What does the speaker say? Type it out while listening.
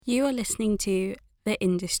You are listening to The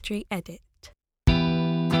Industry Edit.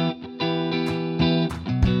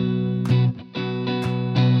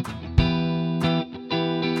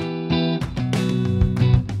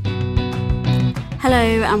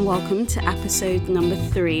 Hello and welcome to episode number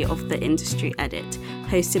 3 of The Industry Edit,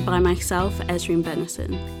 hosted by myself, Tasmin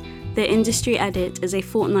Little. The Industry Edit is a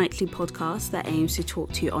fortnightly podcast that aims to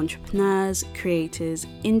talk to entrepreneurs, creators,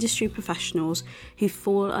 industry professionals who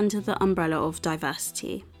fall under the umbrella of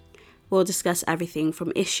diversity. We'll discuss everything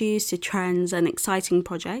from issues to trends and exciting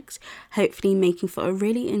projects, hopefully making for a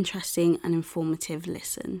really interesting and informative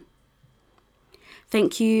listen.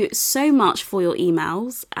 Thank you so much for your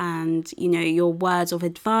emails and, your words of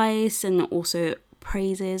advice and also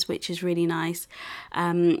praises, which is really nice.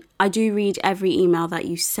 I do read every email that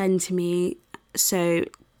you send to me, so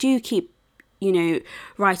do keep,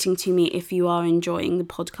 writing to me if you are enjoying the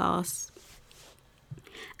podcast.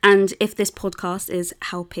 And if this podcast is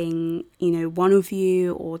helping, one of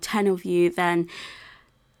you or 10 of you, then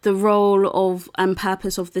the role of and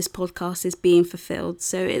purpose of this podcast is being fulfilled.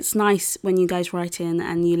 So it's nice when you guys write in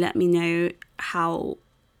and you let me know how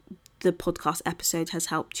the podcast episode has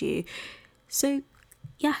helped you. So,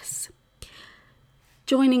 yes.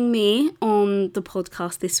 Joining me on the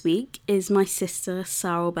podcast this week is my sister,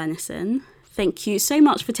 Syriol Benissan. Thank you so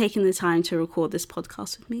much for taking the time to record this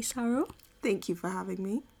podcast with me, Syriol. Thank you for having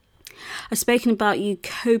me. I've spoken about you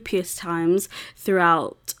copious times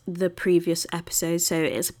throughout the previous episodes, so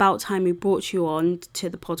it's about time we brought you on to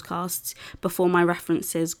the podcast before my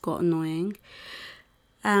references got annoying.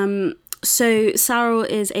 So Syriol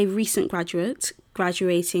is a recent graduate,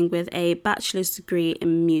 graduating with a bachelor's degree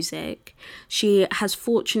in music. She has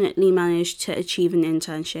fortunately managed to achieve an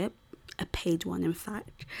internship, a paid one in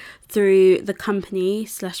fact, through the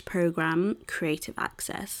company/program Creative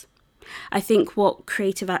Access. I think what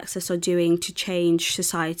Creative Access are doing to change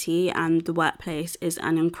society and the workplace is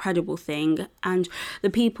an incredible thing, and the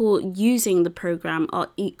people using the program are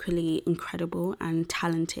equally incredible and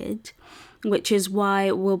talented, which is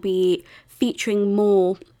why we'll be featuring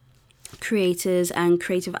more creators and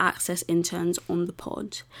Creative Access interns on the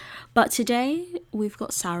pod. But today we've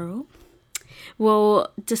got Syriol. We'll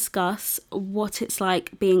discuss what it's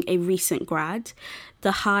like being a recent grad,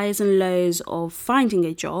 the highs and lows of finding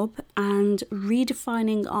a job, and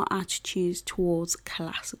redefining our attitudes towards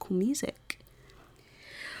classical music.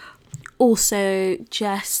 Also,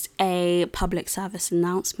 just a public service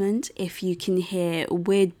announcement. If you can hear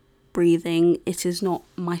weird breathing, it is not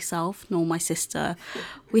myself nor my sister.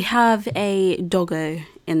 We have a doggo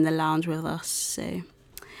in the lounge with us, so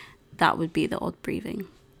that would be the odd breathing.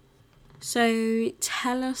 So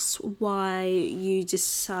tell us why you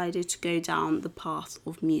decided to go down the path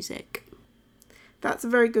of music. That's a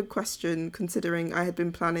very good question, considering I had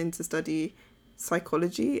been planning to study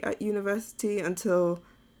psychology at university until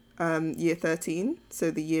year 13,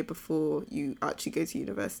 so the year before you actually go to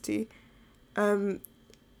university. I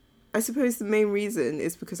suppose the main reason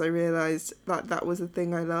is because I realised that that was a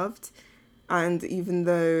thing I loved, and even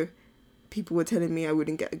though people were telling me I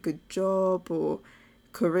wouldn't get a good job or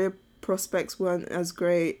career prospects weren't as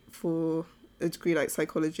great for a degree like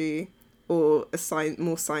psychology or a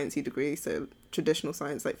more sciencey degree, so traditional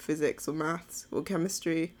science like physics or maths or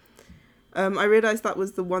chemistry, I realised that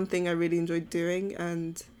was the one thing I really enjoyed doing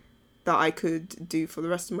and that I could do for the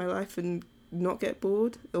rest of my life and not get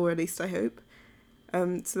bored, or at least I hope.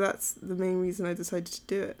 So that's the main reason I decided to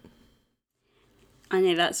do it. I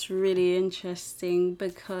know, that's really interesting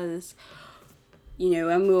because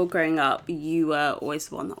when we were growing up, you were always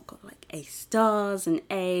the one that got like A stars and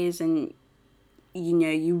A's, and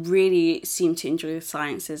you really seemed to enjoy the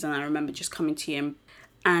sciences. And I remember just coming to you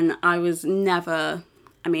and I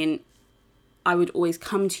would always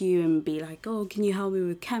come to you and be like, oh, can you help me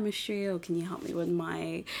with chemistry, or can you help me with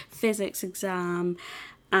my physics exam?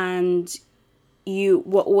 And you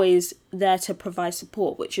were always there to provide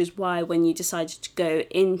support, which is why when you decided to go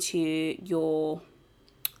into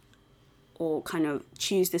or kind of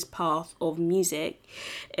choose this path of music,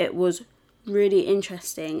 it was really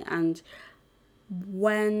interesting. And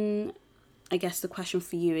I guess the question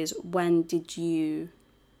for you is, when did you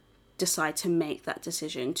decide to make that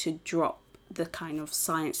decision to drop the kind of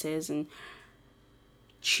sciences and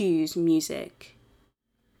choose music?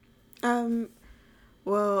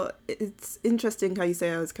 Well, it's interesting how you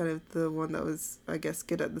say I was kind of the one that was, I guess,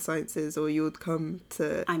 good at the sciences, or you would come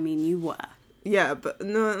to... I mean, you were. Yeah, but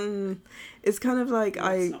no, it's kind of like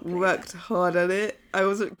I worked hard at it. I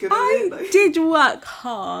wasn't good at it. I did work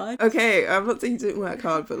hard. Okay, I'm not saying you didn't work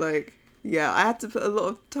hard, but I had to put a lot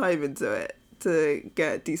of time into it to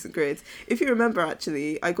get decent grades. If you remember,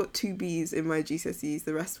 actually, I got 2 Bs in my GCSEs.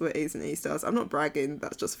 The rest were A's and A stars. I'm not bragging.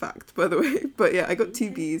 That's just fact, by the way. But yeah, I got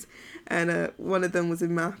 2 Bs, and one of them was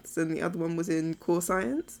in maths and the other one was in core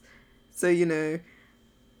science. So, you know,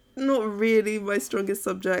 not really my strongest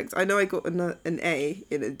subject. I know I got an A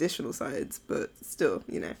in additional science, but still,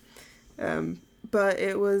 you know. But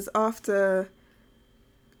it was after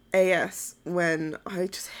AS when I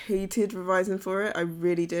just hated revising for it. I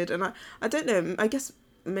really did. And I don't know, I guess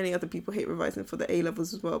many other people hate revising for the A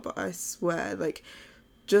levels as well, but I swear, like,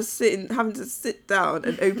 just having to sit down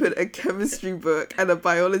and open a chemistry book and a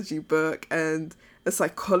biology book and a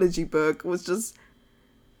psychology book was just,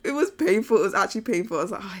 it was painful. It was actually painful. I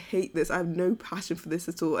was like, oh, I hate this. I have no passion for this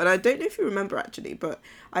at all. And I don't know if you remember, actually, but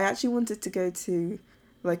I actually wanted to go to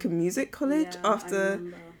like a music college after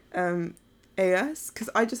AS, because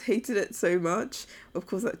I just hated it so much. Of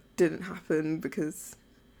course, that didn't happen because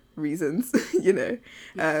reasons, you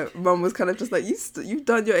know. Mum was kind of just like, you've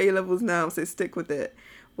done your A levels now, so stick with it.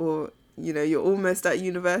 Or, you know, you're almost at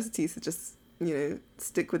university, so just, you know,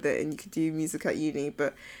 stick with it and you could do music at uni.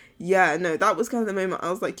 But yeah, no, that was kind of the moment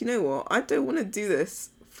I was like, you know what, I don't want to do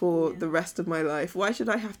this for the rest of my life. Why should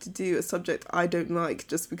I have to do a subject I don't like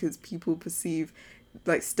just because people perceive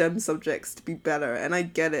like STEM subjects to be better? And I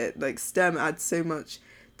get it, like STEM adds so much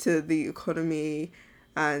to the economy,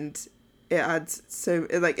 and it adds so,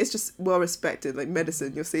 like, it's just well respected. Like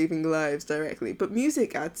medicine, you're saving lives directly, but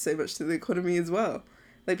music adds so much to the economy as well.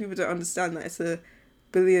 Like, people don't understand that it's a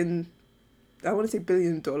billion, I want to say $1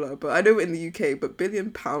 billion, but I know in the UK, but £1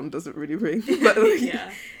 billion doesn't really ring. But like,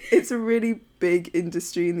 it's a really big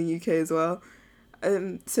industry in the UK as well.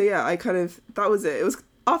 So yeah, I kind of, that was it. It was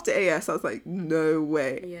after AS, I was like, no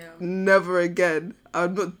way, never again.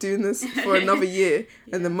 I'm not doing this for another year.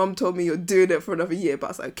 And then Mum told me, you're doing it for another year. But I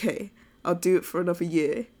was like, okay, I'll do it for another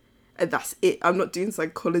year. And that's it. I'm not doing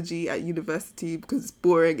psychology at university because it's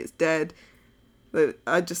boring, it's dead. Like,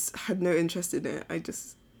 I just had no interest in it.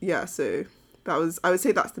 So that was, I would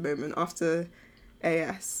say that's the moment after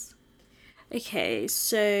AS. Okay,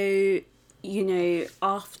 so, you know,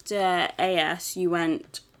 after AS, you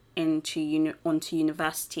went onto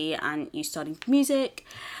university and you studied music,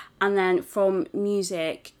 and then from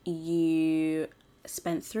music you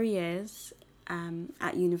spent 3 years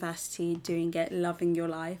at university doing it, loving your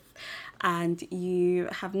life, and you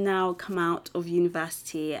have now come out of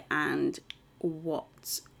university, and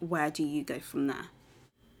where do you go from there?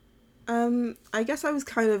 I guess I was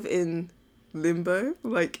kind of in limbo,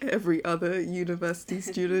 like every other university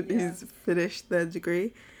student who's finished their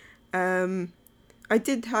degree. I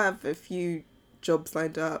did have a few jobs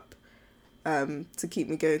lined up to keep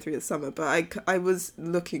me going through the summer, but I was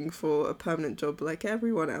looking for a permanent job like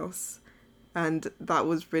everyone else, and that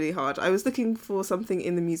was really hard. I was looking for something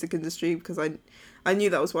in the music industry because I knew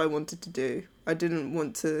that was what I wanted to do. I didn't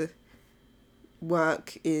want to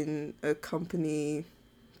work in a company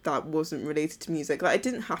that wasn't related to music. Like, I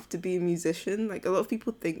didn't have to be a musician. Like, a lot of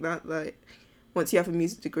people think that, like, once you have a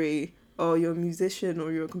music degree, oh, you're a musician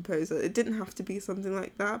or you're a composer. It didn't have to be something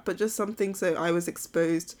like that, but just something so I was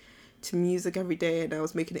exposed to music every day and I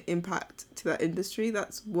was making an impact to that industry.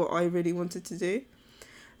 That's what I really wanted to do.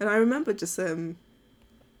 And I remember just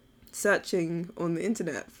searching on the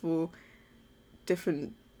internet for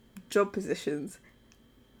different job positions,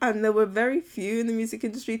 and there were very few in the music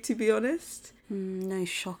industry, to be honest. No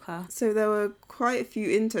shocker. So there were quite a few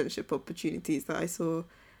internship opportunities that I saw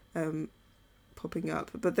popping up,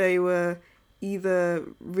 but they were either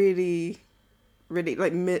really, really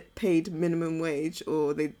like paid minimum wage,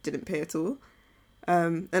 or they didn't pay at all.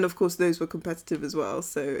 And of course those were competitive as well,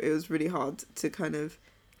 so it was really hard to kind of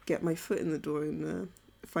get my foot in the door and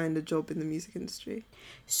find a job in the music industry.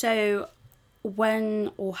 So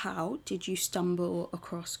when or how did you stumble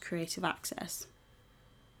across Creative Access?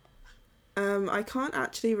 I can't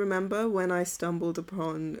actually remember when I stumbled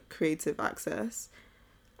upon Creative Access.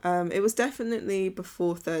 It was definitely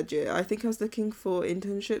before third year. I think I was looking for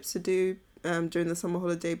internships to do during the summer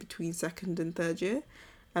holiday between second and third year,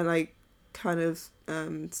 and I kind of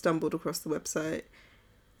stumbled across the website,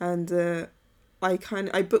 and I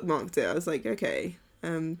bookmarked it. I was like, okay,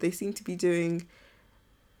 they seem to be doing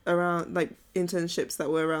around like internships that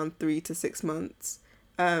were around 3 to 6 months.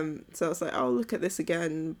 So I was like, I'll look at this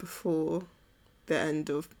again before the end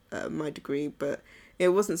of my degree, but it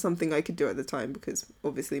wasn't something I could do at the time because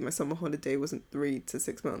obviously my summer holiday wasn't 3 to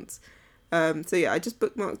 6 months. So yeah, I just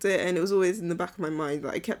bookmarked it, and it was always in the back of my mind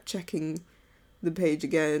that I kept checking the page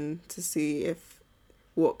again to see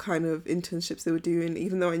what kind of internships they were doing.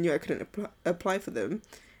 Even though I knew I couldn't apply for them,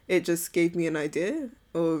 it just gave me an idea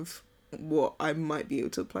of what I might be able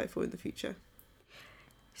to apply for in the future.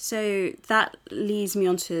 So that leads me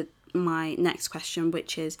on to my next question,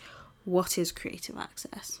 which is, what is creative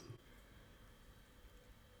access?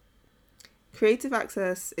 Creative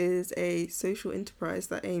Access is a social enterprise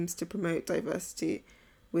that aims to promote diversity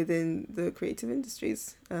within the creative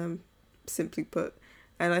industries, simply put.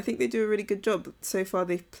 And I think they do a really good job. So far,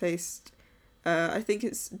 they've placed, I think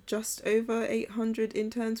it's just over 800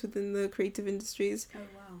 interns within the creative industries. Oh,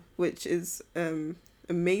 wow. Which is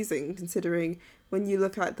amazing, considering when you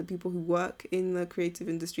look at the people who work in the creative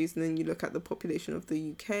industries and then you look at the population of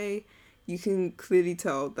the UK, you can clearly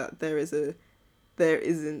tell that there isn't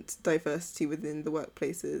diversity within the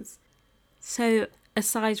workplaces. So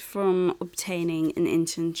aside from obtaining an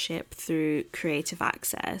internship through Creative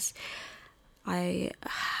Access, I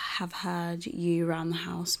have heard you around the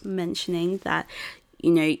house mentioning that,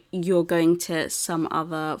 you know, you're going to some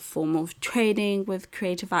other form of training with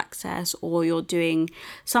Creative Access, or you're doing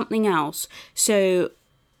something else. So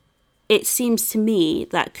it seems to me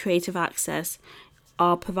that Creative Access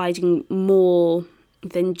are providing more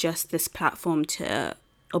than just this platform to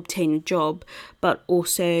obtain a job, but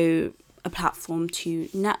also a platform to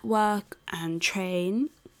network and train.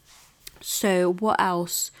 So what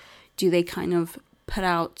else do they kind of put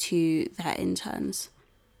out to their interns?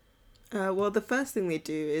 Well, the first thing they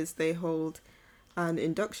do is they hold an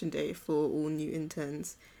induction day for all new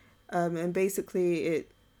interns. And basically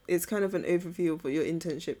it's kind of an overview of what your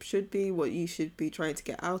internship should be, what you should be trying to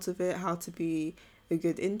get out of it, how to be a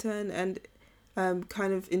good intern, and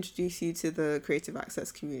kind of introduce you to the Creative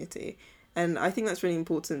Access community. And I think that's a really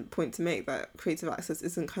important point to make, that Creative Access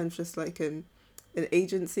isn't kind of just like an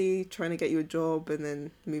agency trying to get you a job and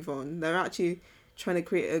then move on. They're actually trying to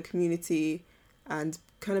create a community and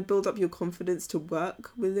kind of build up your confidence to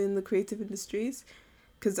work within the creative industries.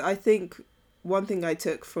 Because I think one thing I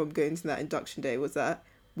took from going to that induction day was that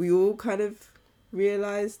we all kind of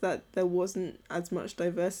realised that there wasn't as much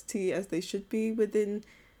diversity as they should be within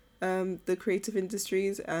the creative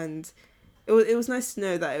industries, and it was nice to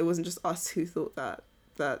know that it wasn't just us who thought that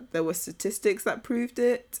there were statistics that proved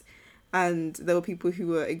it, and there were people who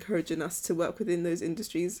were encouraging us to work within those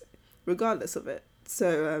industries regardless of it.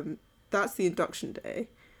 So that's the induction day.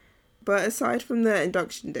 But aside from the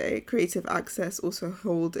induction day, Creative Access also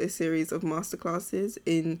hold a series of masterclasses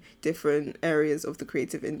in different areas of the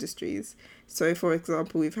creative industries. So, for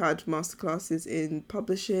example, we've had masterclasses in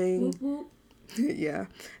publishing. Yeah.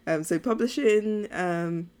 So publishing,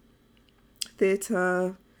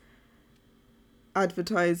 theatre,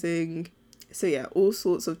 advertising. So yeah, all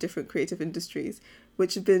sorts of different creative industries,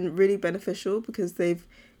 which have been really beneficial because they've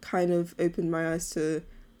kind of opened my eyes to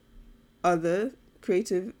other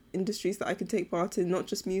creative industries that I can take part in, not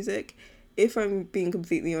just music. If I'm being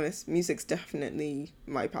completely honest, music's definitely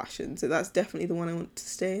my passion, so that's definitely the one I want to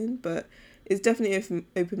stay in, but it's definitely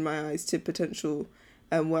opened my eyes to potential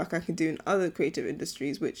work I can do in other creative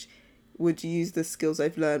industries, which would use the skills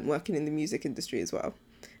I've learned working in the music industry as well.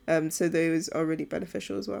 So those are really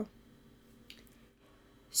beneficial as well.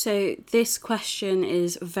 So this question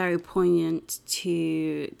is very poignant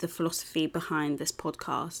to the philosophy behind this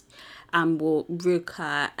podcast, and will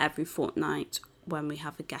recur every fortnight when we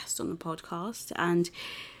have a guest on the podcast. And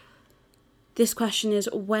this question is,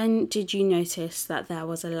 when did you notice that there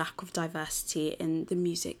was a lack of diversity in the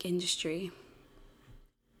music industry?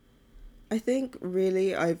 I think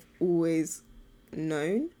really I've always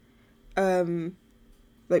known.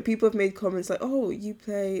 Like, people have made comments like, oh, you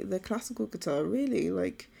play the classical guitar, really?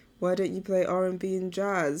 Like, why don't you play R&B and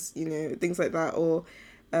jazz? You know, things like that. Or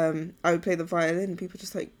I would play the violin. People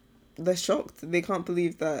just like, they're shocked. They can't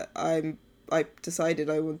believe that I decided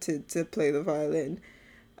I wanted to play the violin.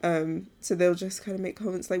 So they'll just kind of make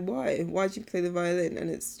comments like, why? Why'd you play the violin? And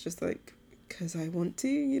it's just like, because I want to,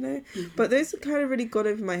 you know? Mm-hmm. But those have kind of really gone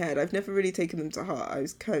over my head. I've never really taken them to heart. I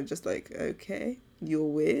was kind of just like, okay, you're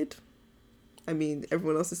weird. I mean,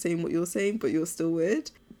 everyone else is saying what you're saying, but you're still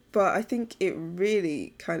weird. But I think it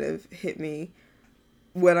really kind of hit me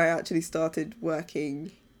when I actually started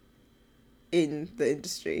working in the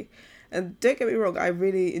industry. And don't get me wrong, I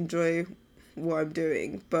really enjoy what I'm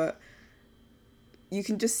doing, but you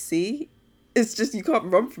can just see, it's just, you can't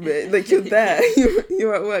run from it. Like, you're there,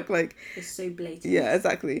 you're at work, like, it's so blatant. Yeah,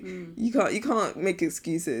 exactly. You can't make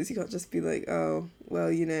excuses. You can't just be like, oh,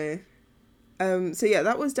 well, you know. So yeah,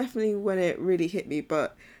 that was definitely when it really hit me.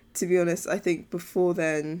 But to be honest, I think before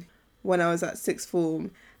then, when I was at sixth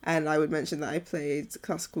form and I would mention that I played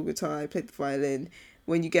classical guitar, I played the violin,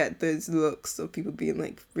 when you get those looks of people being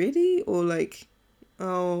like, really? Or like,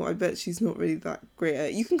 oh, I bet she's not really that great at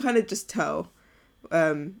it. You can kind of just tell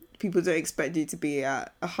people don't expect you to be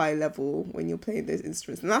at a high level when you're playing those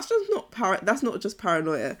instruments. And that's just that's not just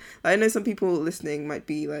paranoia. Like, I know some people listening might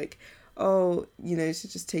be like, oh, you know,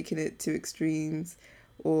 she's just taking it to extremes,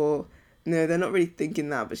 or no, they're not really thinking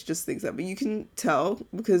that, but she just thinks that. But you can tell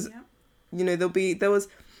because, you know,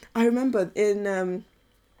 I remember in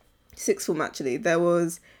sixth form, actually, there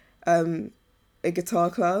was a guitar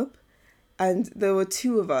club, and there were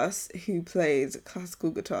two of us who played classical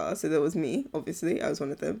guitar. So there was me, obviously, I was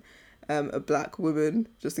one of them, a black woman,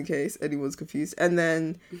 just in case anyone's confused. And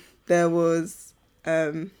then there was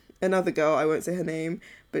another girl, I won't say her name,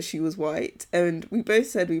 but she was white. And we both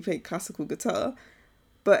said we played classical guitar,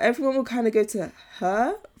 but everyone would kind of go to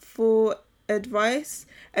her for advice.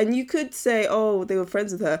 And you could say, oh, they were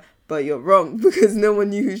friends with her, but you're wrong, because no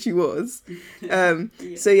one knew who she was.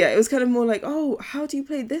 So yeah, it was kind of more like, oh, how do you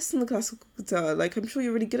play this on the classical guitar? Like, I'm sure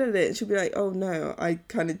you're really good at it. And she'll be like, oh no, I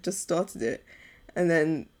kind of just started it. And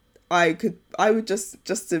then I would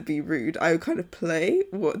just to be rude, I would kind of play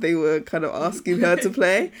what they were kind of asking her to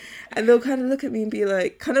play. And they'll kind of look at me and be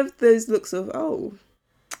like, kind of those looks of, oh.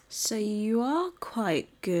 So you are quite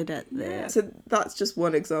good at this. Yeah. So that's just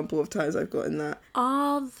one example of times I've gotten that.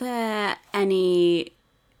 Are there any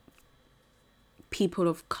people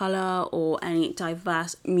of colour or any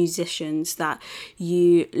diverse musicians that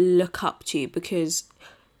you look up to? Because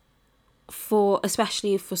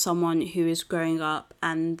especially for someone who is growing up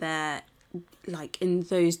and they're like in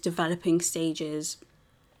those developing stages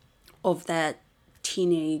of their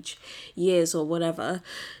teenage years or whatever,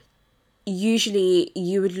 usually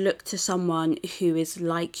you would look to someone who is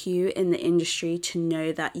like you in the industry to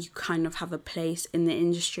know that you kind of have a place in the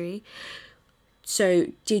industry. So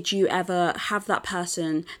did you ever have that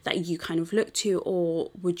person that you kind of look to, or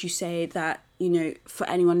would you say that, you know, for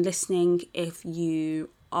anyone listening, if you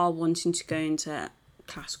are wanting to go into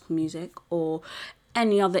classical music or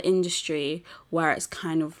any other industry where it's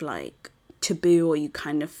kind of like taboo or you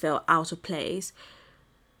kind of feel out of place,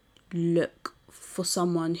 look for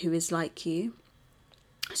someone who is like you?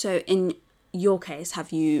 So in your case,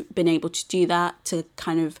 have you been able to do that to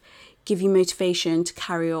kind of give you motivation to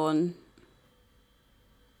carry on?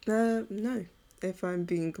 No, if I'm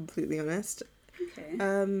being completely honest.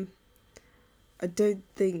 Okay. I don't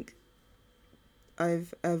think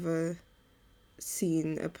I've ever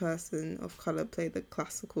seen a person of colour play the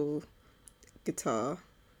classical guitar.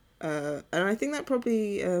 And I think that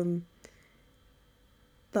probably,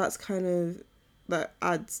 that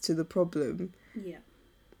adds to the problem. Yeah.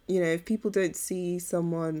 You know, if people don't see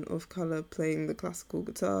someone of colour playing the classical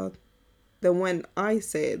guitar, then when I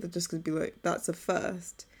say it, they're just going to be like, that's a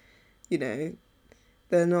first. You know,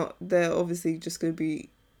 they're obviously just going to be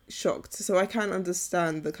shocked. So I can't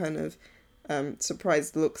understand the kind of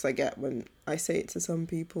surprised looks I get when I say it to some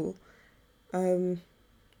people. So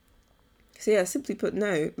yeah, simply put,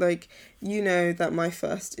 no. Like, you know that my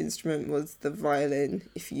first instrument was the violin,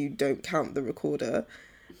 if you don't count the recorder.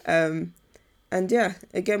 And yeah,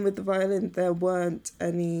 again with the violin, there weren't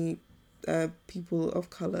any people of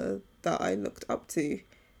colour that I looked up to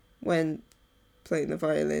when playing the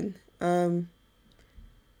violin. You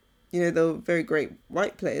know, there were very great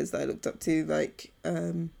white players that I looked up to, like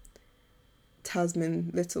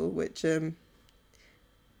Tasmin Little, which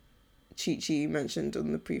Chi mentioned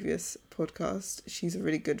on the previous podcast. She's a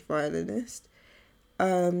really good violinist.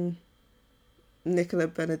 Nicola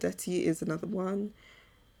Benedetti is another one.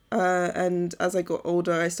 And as I got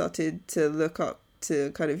older, I started to look up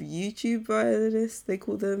to kind of YouTube violinists, they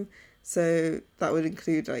call them. So that would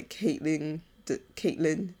include like Caitlin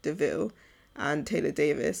DeVille and Taylor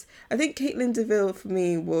Davis. I think Caitlin DeVille for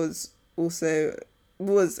me was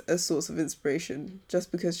a source of inspiration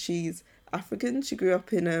just because she's African. She grew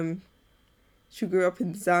up in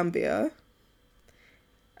Zambia,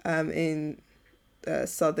 in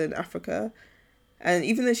southern Africa, and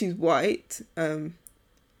even though she's white,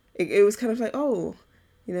 it was kind of like, oh,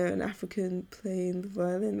 you know, an African playing the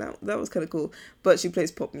violin. That was kind of cool. But she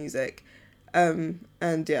plays pop music. And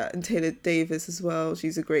Taylor Davis as well.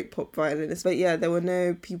 She's a great pop violinist. But yeah, there were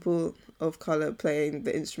no people of colour playing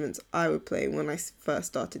the instruments I would play when I first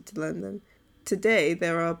started to learn them. Today,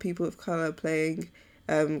 there are people of colour playing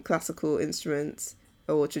classical instruments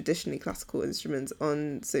or traditionally classical instruments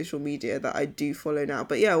on social media that I do follow now.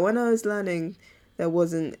 But yeah, when I was learning, there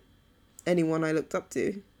wasn't anyone I looked up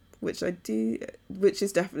to, which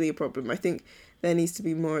is definitely a problem. I think there needs to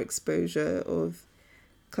be more exposure of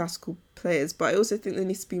classical players, but I also think there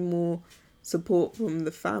needs to be more support from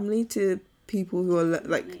the family to people who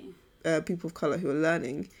are people of colour who are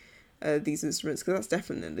learning these instruments, because that's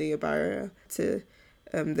definitely a barrier to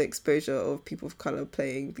the exposure of people of colour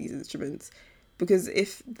playing these instruments, Because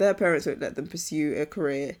if their parents won't let them pursue a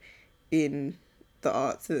career in the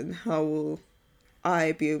arts, then how will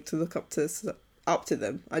I be able to look up to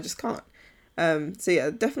them? I just can't. So yeah,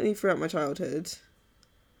 definitely throughout my childhood,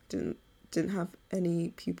 didn't have any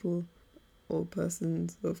people or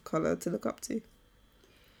persons of colour to look up to.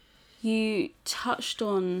 You touched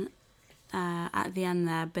on at the end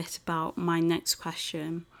there a bit about my next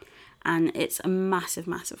question, and it's a massive,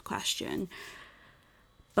 massive question.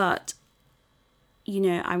 But,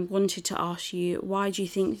 I wanted to ask you, why do you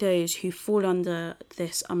think those who fall under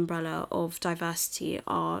this umbrella of diversity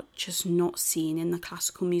are just not seen in the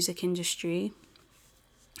classical music industry?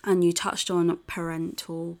 And you touched on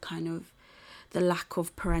parental, kind of the lack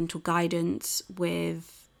of parental guidance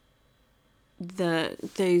with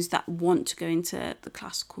those that want to go into the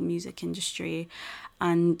classical music industry.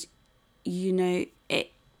 And,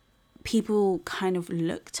 people kind of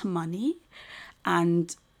look to money,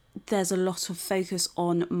 and there's a lot of focus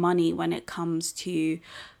on money when it comes to,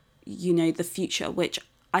 the future, which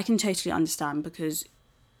I can totally understand, because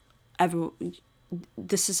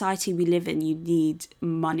the society we live in, you need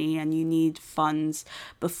money and you need funds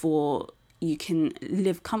before you can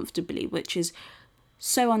live comfortably, which is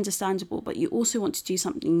so understandable. But you also want to do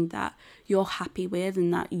something that you're happy with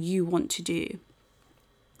and that you want to do.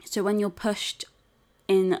 So when you're pushed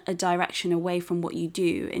in a direction away from what you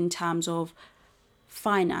do in terms of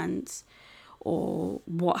finance or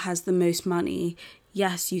what has the most money,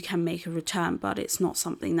 yes, you can make a return, but it's not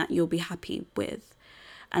something that you'll be happy with.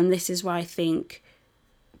 And this is why I think,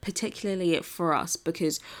 particularly for us,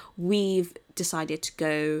 because we've decided to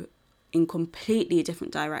go in completely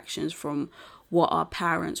different directions from what our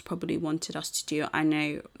parents probably wanted us to do. I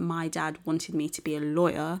know my dad wanted me to be a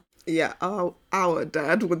lawyer. Yeah, our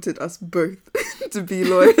dad wanted us both to be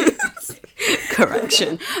lawyers.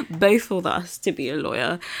 Correction. Both of us to be a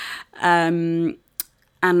lawyer. And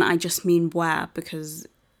I just mean where, because,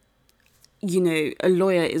 a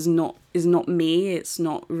lawyer is not me. It's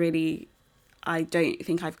not really, I don't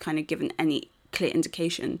think I've kind of given any clear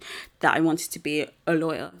indication that I wanted to be a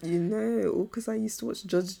lawyer. All because I used to watch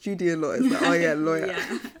Judge Judy a lot. It's like, oh yeah, lawyer.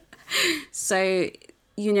 Yeah. So,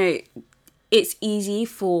 it's easy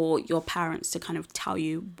for your parents to kind of tell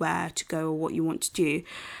you where to go or what you want to do,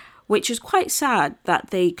 which is quite sad that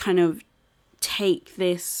they kind of take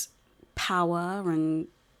this power and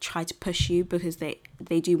try to push you, because they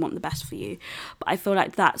do want the best for you. But I feel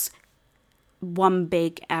like that's one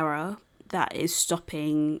big error that is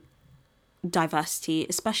stopping diversity,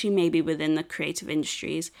 especially maybe within the creative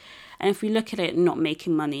industries. And if we look at it not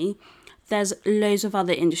making money, there's loads of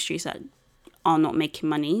other industries that are not making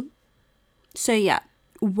money. So yeah,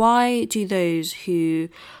 why do those who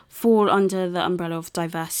fall under the umbrella of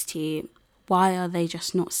diversity, why are they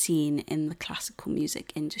just not seen in the classical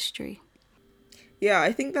music industry? Yeah,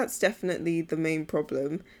 I think that's definitely the main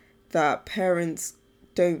problem, that parents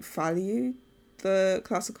don't value the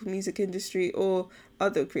classical music industry or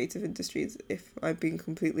other creative industries, if I'm being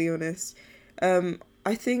completely honest.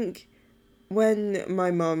 I think when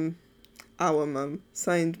our mum,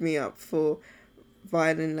 signed me up for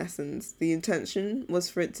violin lessons, the intention was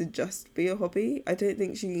for it to just be a hobby. I don't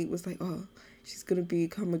think she was like, oh, she's going to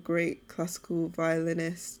become a great classical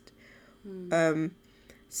violinist.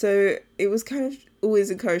 So it was kind of always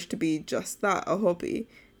encouraged to be just that, a hobby.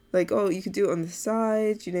 Like, oh, you could do it on the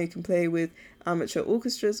side, you can play with amateur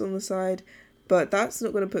orchestras on the side, but that's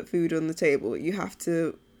not going to put food on the table. You have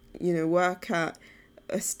to, work at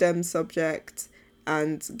a STEM subject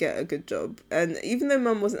and get a good job. And even though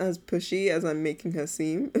mum wasn't as pushy as I'm making her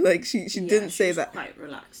seem, like she didn't say that. Quite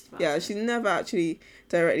relaxed about it. She never actually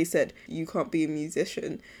directly said you can't be a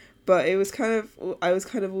musician, but I was kind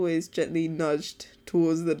of always gently nudged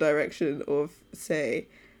towards the direction of, say,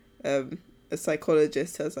 a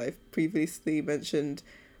psychologist, as I've previously mentioned,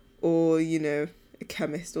 or a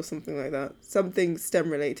chemist or something like that, something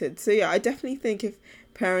STEM related. So yeah, I definitely think if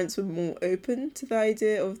parents were more open to the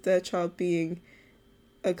idea of their child being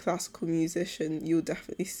a classical musician, you'll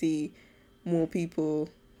definitely see more people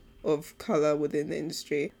of colour within the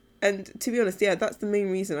industry. And to be honest, yeah, that's the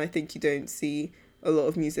main reason I think you don't see a lot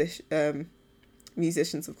of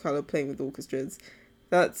musicians of colour playing with orchestras.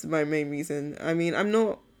 That's my main reason. I mean,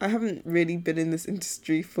 I haven't really been in this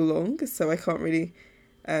industry for long, so I can't really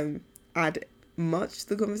add much to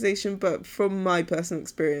the conversation, but from my personal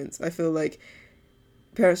experience, I feel like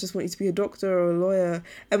parents just want you to be a doctor or a lawyer.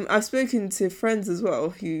 I've spoken to friends as well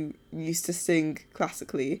who used to sing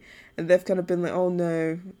classically, and they've kind of been like, oh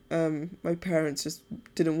no, my parents just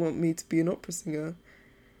didn't want me to be an opera singer.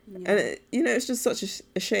 Yeah. And it's just such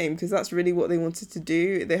a shame, because that's really what they wanted to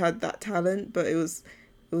do. They had that talent, but it was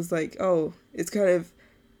it was like, oh, it's kind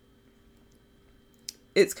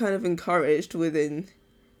of encouraged within,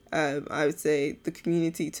 I would say, the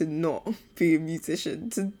community to not be a musician,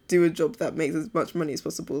 to do a job that makes as much money as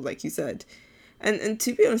possible, like you said. And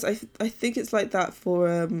to be honest, I think it's like that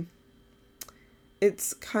for,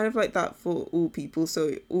 it's kind of like that for all people,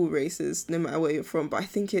 so all races, no matter where you're from. But I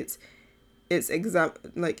think it's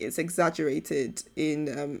exaggerated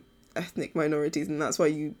in ethnic minorities, and that's why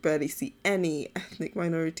you barely see any ethnic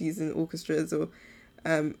minorities in orchestras, or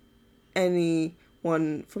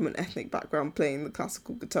anyone from an ethnic background playing the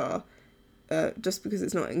classical guitar, just because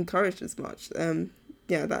it's not encouraged as much.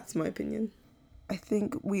 Yeah, that's my opinion. I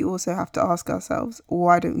think we also have to ask ourselves,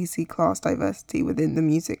 why don't we see class diversity within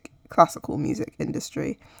the classical music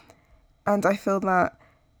industry? And I feel that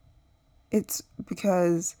it's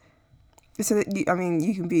because, so that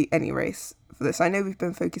you can be any race for this. I know we've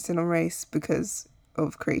been focusing on race because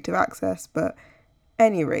of creative access, but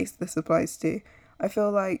any race this applies to. I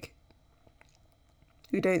feel like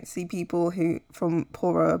we don't see people who from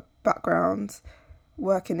poorer backgrounds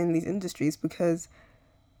working in these industries because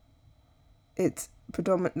it's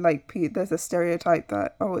predominant, like, there's a stereotype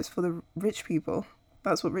that, oh, it's for the rich people.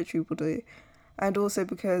 That's what rich people do. And also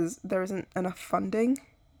because there isn't enough funding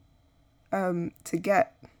to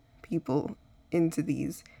get people into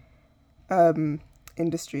these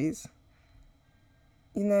industries.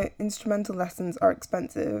 You know, instrumental lessons are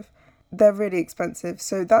expensive. They're really expensive,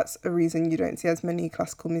 so that's a reason you don't see as many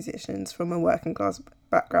classical musicians from a working class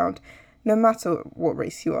background, no matter what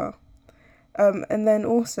race you are. And then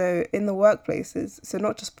also in the workplaces, so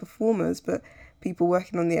not just performers, but people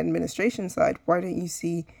working on the administration side, why don't you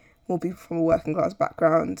see more people from a working class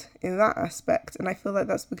background in that aspect? And I feel like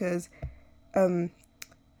that's because to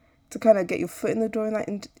kind of get your foot in the door in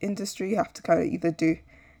that industry, you have to kind of either do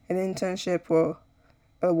an internship or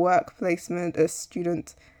a work placement, a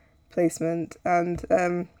student placement, and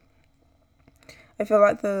I feel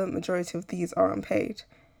like the majority of these are unpaid,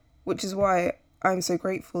 which is why I'm so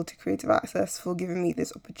grateful to Creative Access for giving me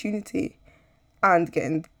this opportunity and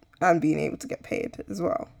being able to get paid as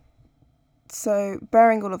well. So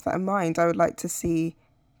bearing all of that in mind, I would like to see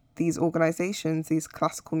these organisations, these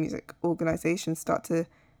classical music organisations, start to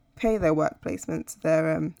pay their work placements,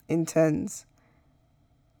 their interns,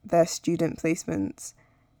 their student placements,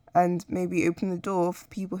 and maybe open the door for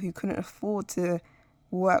people who couldn't afford to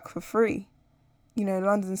work for free. You know,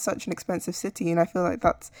 London's such an expensive city, and I feel like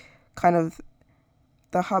that's kind of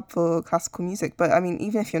the hub for classical music. But I mean,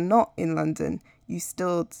 even if you're not in London, you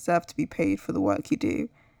still deserve to be paid for the work you do.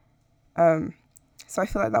 So I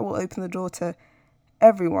feel like that will open the door to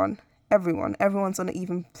everyone's on an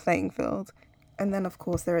even playing field. And then, of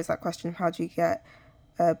course, there is that question of how do you get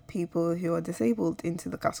people who are disabled into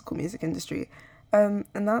the classical music industry? And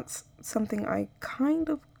that's something I kind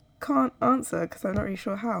of can't answer because I'm not really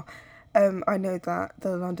sure how. I know that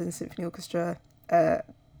the London Symphony Orchestra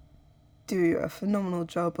do a phenomenal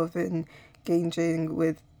job of engaging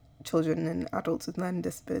with children and adults with learning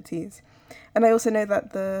disabilities. And I also know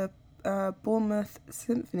that the Bournemouth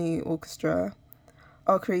Symphony Orchestra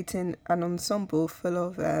are creating an ensemble full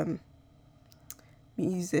of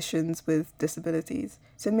musicians with disabilities.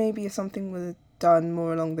 So maybe if something was done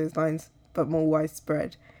more along those lines, but more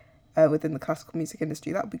widespread within the classical music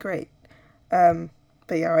industry, that would be great. But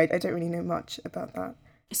yeah, I don't really know much about that.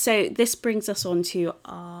 So this brings us on to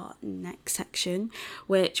our next section,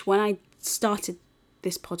 which when I started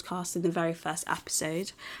this podcast in the very first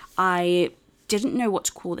episode, I didn't know what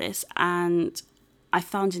to call this, and I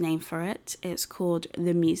found a name for it. It's called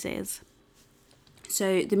The Muses.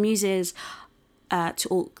 So the Muses,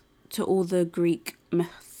 to all the Greek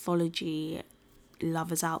mythology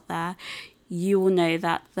lovers out there, you will know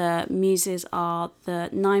that the Muses are the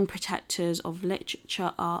 9 protectors of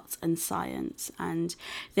literature, arts and science, and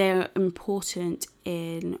they're important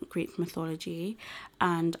in Greek mythology,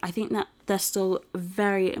 and I think that they're still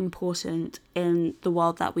very important in the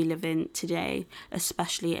world that we live in today,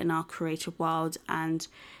 especially in our creative world, and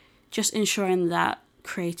just ensuring that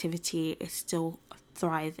creativity is still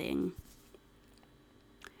thriving.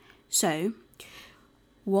 So,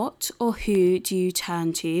 what or who do you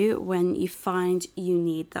turn to when you find you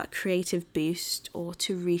need that creative boost or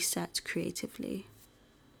to reset creatively?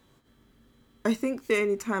 I think the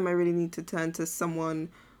only time I really need to turn to someone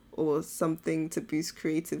or something to boost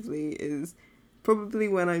creatively is probably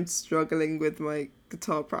when I'm struggling with my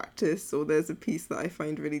guitar practice or there's a piece that I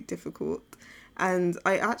find really difficult. And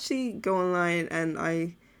I actually go online and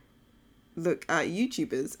I look at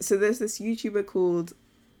YouTubers. So there's this YouTuber called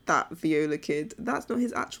That Viola Kid. That's not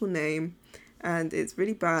his actual name. and it's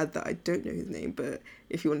really bad that I don't know his name, but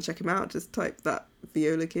if you want to check him out, just type that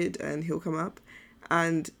viola kid and he'll come up.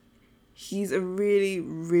 And he's a really,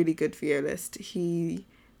 really good violist. He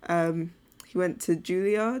went to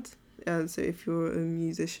Juilliard, so if you're a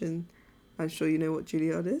musician, I'm sure you know what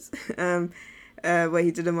Juilliard is, where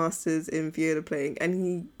he did a master's in viola playing, and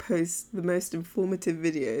he posts the most informative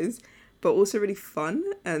videos, but also really fun,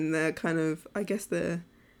 and they're kind of, I guess they're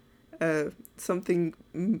something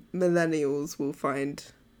millennials will find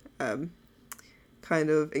kind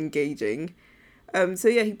of engaging. So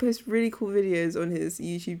yeah, he posts really cool videos on his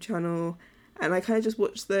YouTube channel, and I kind of just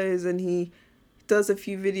watch those, and he does a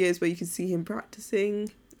few videos where you can see him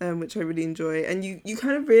practicing, which I really enjoy. And you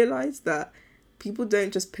kind of realise that people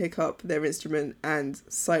don't just pick up their instrument and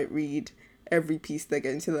sight read every piece they're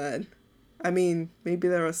going to learn. I mean, maybe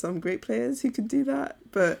there are some great players who can do that,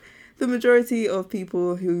 but the majority of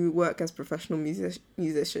people who work as professional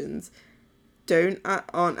musicians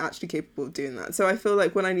aren't actually capable of doing that. So I feel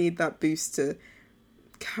like when I need that boost to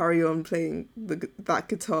carry on playing that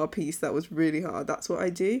guitar piece that was really hard, that's what I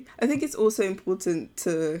do. I think it's also important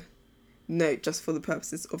to note, just for the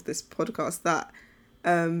purposes of this podcast, that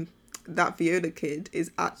that viola kid is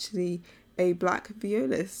actually a black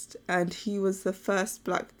violist, and he was the first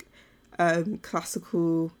black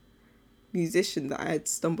classical musician that I had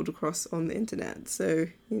stumbled across on the internet. So,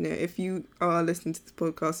 you know, if you are listening to this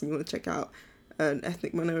podcast and you want to check out an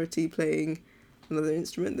ethnic minority playing another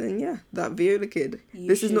instrument, then yeah, that viola kid.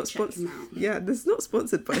 This is not sponsored. Yeah, this is not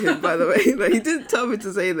sponsored by him, by the way. Like, he didn't tell me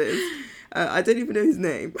to say this. I don't even know his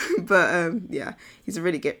name, but yeah, he's a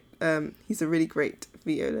really great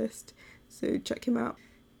violist. So check him out.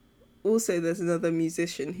 Also, there's another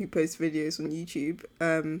musician who posts videos on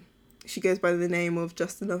YouTube. She goes by the name of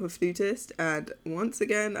Just Another Flutist, and once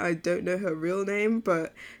again, I don't know her real name,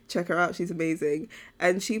 but check her out, she's amazing.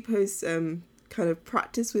 And she posts kind of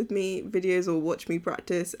practice with me videos, or watch me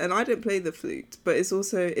practice, and I don't play the flute, but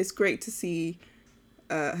it's great to see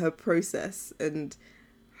her process and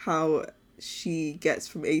how she gets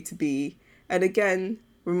from A to B, and again,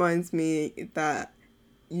 reminds me that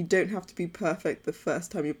you don't have to be perfect the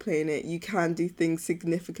first time you're playing it. You can do things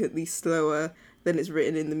significantly slower than it's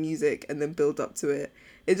written in the music and then build up to it.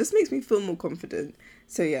 It just makes me feel more confident.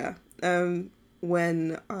 So yeah,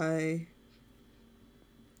 when I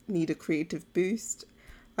need a creative boost,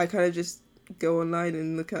 I kind of just go online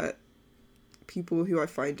and look at people who I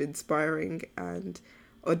find inspiring and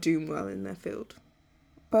are doing well in their field.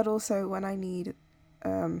 But also when I need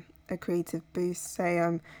a creative boost, say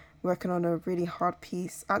I'm working on a really hard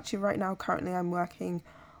piece. Actually, right now, currently, I'm working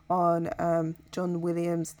on John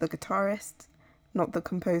Williams, the guitarist, not the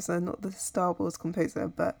composer, not the Star Wars composer,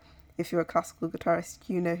 but if you're a classical guitarist,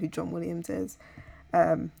 you know who John Williams is.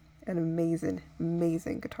 An amazing,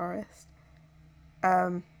 amazing guitarist.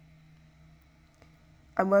 I'm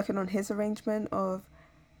working on his arrangement of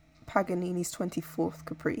Paganini's 24th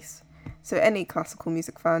Caprice. So any classical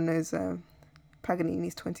music fan knows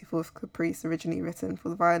Paganini's 24th Caprice, originally written for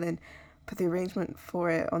the violin, but the arrangement for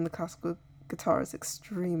it on the classical guitar is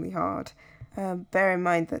extremely hard. Bear in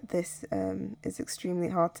mind that this is extremely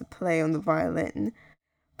hard to play on the violin,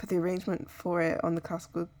 but the arrangement for it on the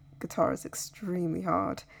classical guitar is extremely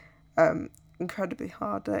hard, incredibly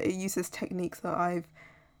hard. It uses techniques that I've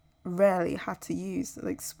rarely had to use,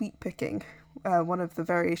 like sweep picking. One of the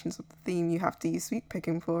variations of the theme you have to use sweep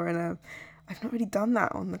picking for, and I've not really done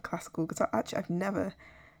that on the classical guitar. Actually, I've never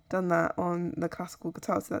done that on the classical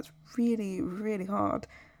guitar, so that's really, really hard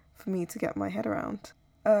for me to get my head around.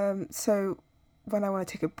 So when I want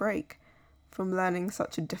to take a break from learning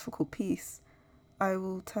such a difficult piece, I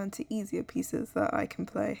will turn to easier pieces that I can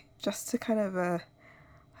play, just to kind of,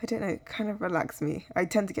 kind of relax me. I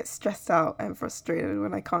tend to get stressed out and frustrated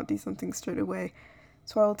when I can't do something straight away,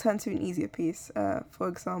 so I will turn to an easier piece. For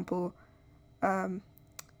example,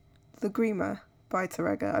 Lagrima by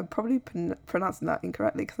Terega. I'm probably pronouncing that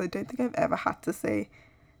incorrectly because I don't think I've ever had to say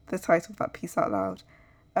the title of that piece out loud.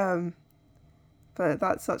 But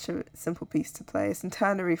that's such a simple piece to play. It's in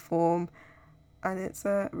ternary form and it's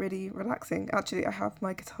really relaxing. Actually, I have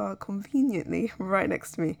my guitar conveniently right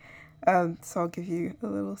next to me, so I'll give you a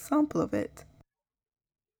little sample of it.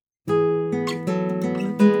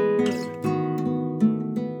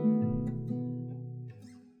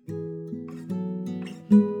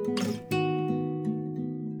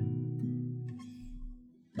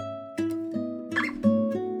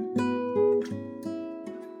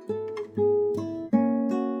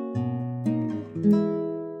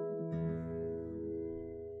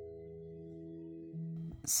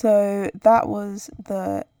 So that was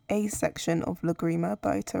the A section of Lagrima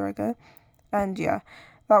by Terega, and yeah,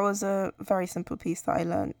 that was a very simple piece that I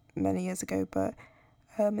learned many years ago, but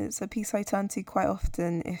it's a piece I turn to quite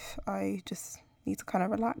often if I just need to kind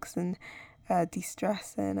of relax and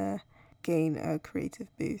de-stress and gain a creative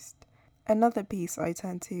boost. Another piece I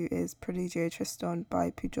turn to is Prodigio Tristan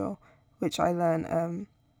by Pujol, which I learned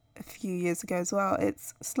a few years ago as well.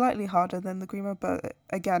 It's slightly harder than the Grima, but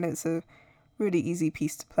again, it's a really easy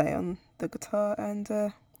piece to play on the guitar, and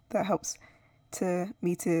that helps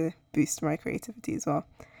me to boost my creativity as well.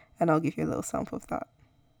 And I'll give you a little sample of that.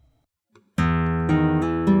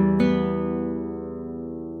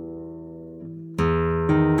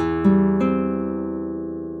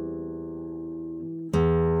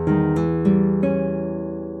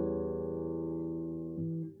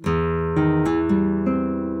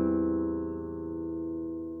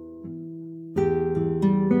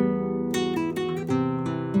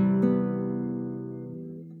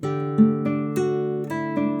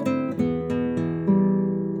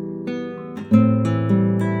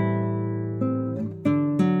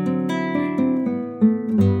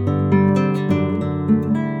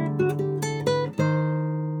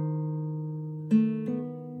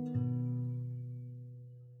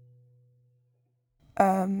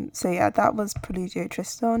 So yeah, that was Prodigio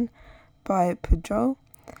Tristan by Pujol.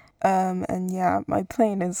 And yeah, my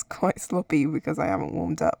playing is quite sloppy because I haven't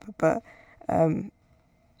warmed up, but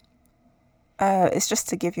it's just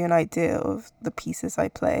to give you an idea of the pieces I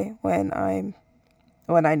play when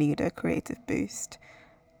I need a creative boost.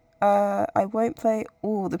 I won't play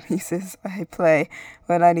all the pieces I play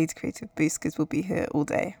when I need a creative boost because we'll be here all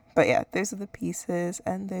day. But yeah, those are the pieces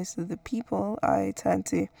and those are the people I turn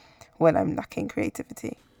to when I'm lacking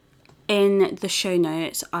creativity. In the show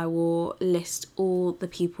notes, I will list all the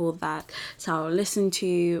people that Sarah will listen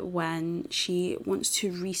to when she wants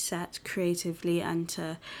to reset creatively and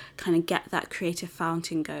to kind of get that creative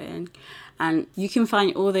fountain going. And you can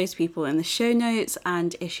find all those people in the show notes,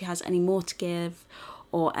 and if she has any more to give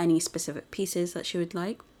or any specific pieces that she would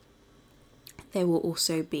like, they will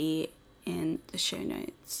also be in the show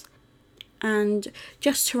notes. And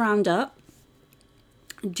just to round up,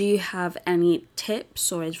 do you have any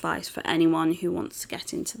tips or advice for anyone who wants to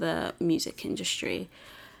get into the music industry?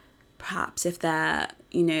 Perhaps if they're,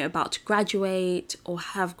 about to graduate or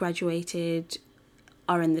have graduated,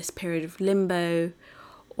 are in this period of limbo,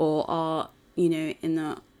 or are, in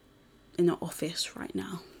the office right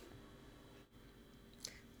now.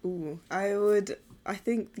 I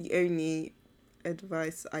think the only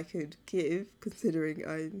advice I could give, considering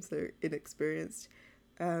I'm so inexperienced,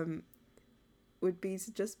 would be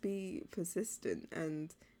to just be persistent,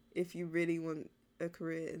 and if you really want a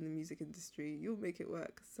career in the music industry, you'll make it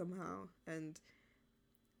work somehow. And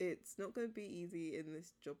it's not going to be easy in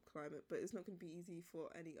this job climate, but it's not going to be easy for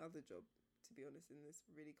any other job, to be honest, in this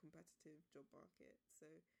really competitive job market. So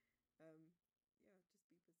just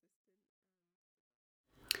be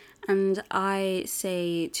persistent. And I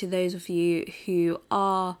say to those of you who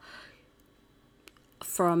are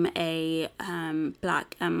from a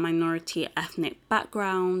black and minority ethnic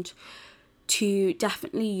background, to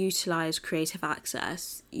definitely utilize creative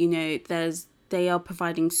access. They are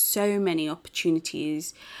providing so many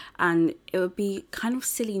opportunities, and it would be kind of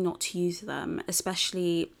silly not to use them,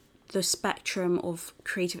 especially the spectrum of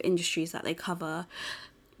creative industries that they cover.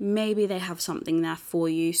 Maybe they have something there for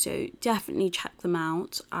you, so definitely check them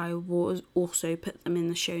out. I will also put them in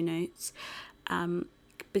the show notes.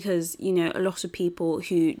 Because, a lot of people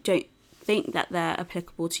who don't think that they're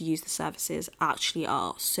applicable to use the services actually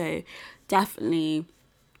are. So definitely,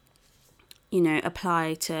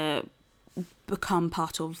 apply to become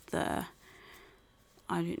part of the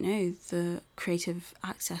creative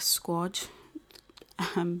access squad.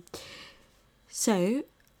 So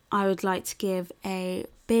I would like to give a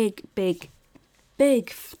big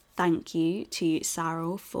thank you to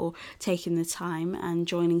Syriol for taking the time and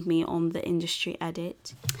joining me on the Industry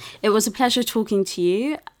Edit. It was a pleasure talking to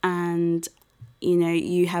you, and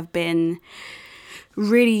you have been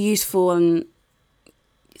really useful, and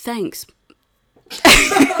thanks.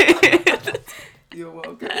 You're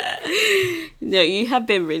welcome. No, you have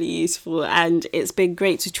been really useful, and it's been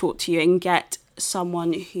great to talk to you and get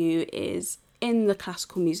someone who is in the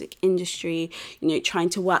classical music industry, trying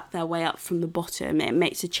to work their way up from the bottom. It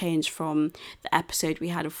makes a change from the episode we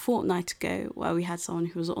had a fortnight ago, where we had someone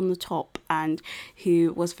who was on the top and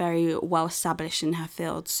who was very well established in her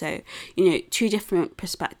field. So, two different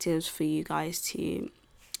perspectives for you guys to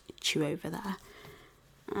chew over there.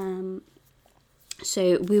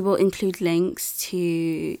 So we will include links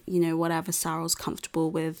to, whatever Syriol's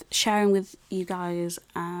comfortable with sharing with you guys.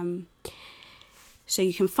 So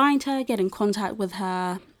you can find her, get in contact with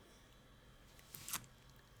her.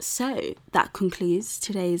 So that concludes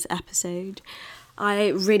today's episode. I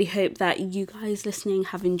really hope that you guys listening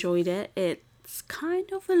have enjoyed it. It's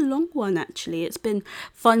kind of a long one, actually. It's been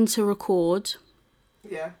fun to record.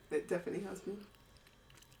 Yeah, it definitely has been.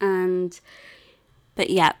 But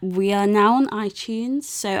yeah, we are now on iTunes,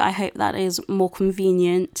 so I hope that is more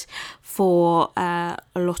convenient for a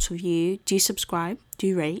lot of you. Do subscribe,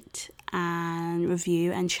 do rate and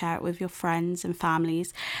review, and share it with your friends and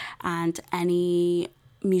families and any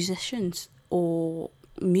musicians or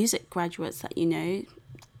music graduates that you know.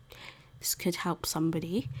 This could help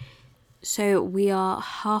somebody. So we are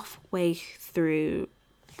halfway through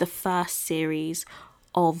the first series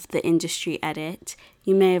of the Industry Edit.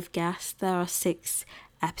 You may have guessed there are 6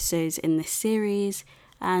 episodes in this series,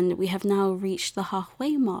 and we have now reached the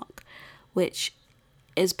halfway mark, which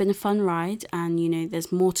has been a fun ride, and you know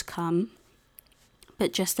there's more to come.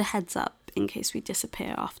 But just a heads up, in case we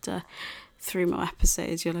disappear after 3 more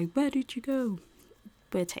episodes, you're like, where did you go?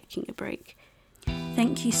 We're taking a break.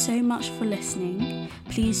 Thank you so much for listening.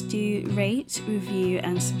 Please do rate, review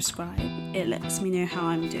and subscribe. It lets me know how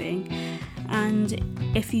I'm doing. And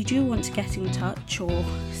if you do want to get in touch or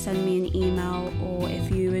send me an email, or if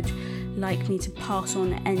you would like me to pass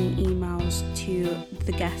on any emails to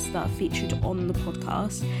the guests that are featured on the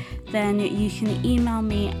podcast, then you can email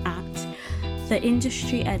me at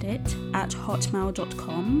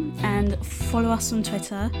theindustryedit@hotmail.com and follow us on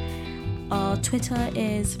Twitter. Our Twitter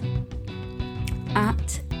is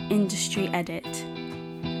 @industryedit.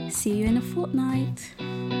 See you in a fortnight.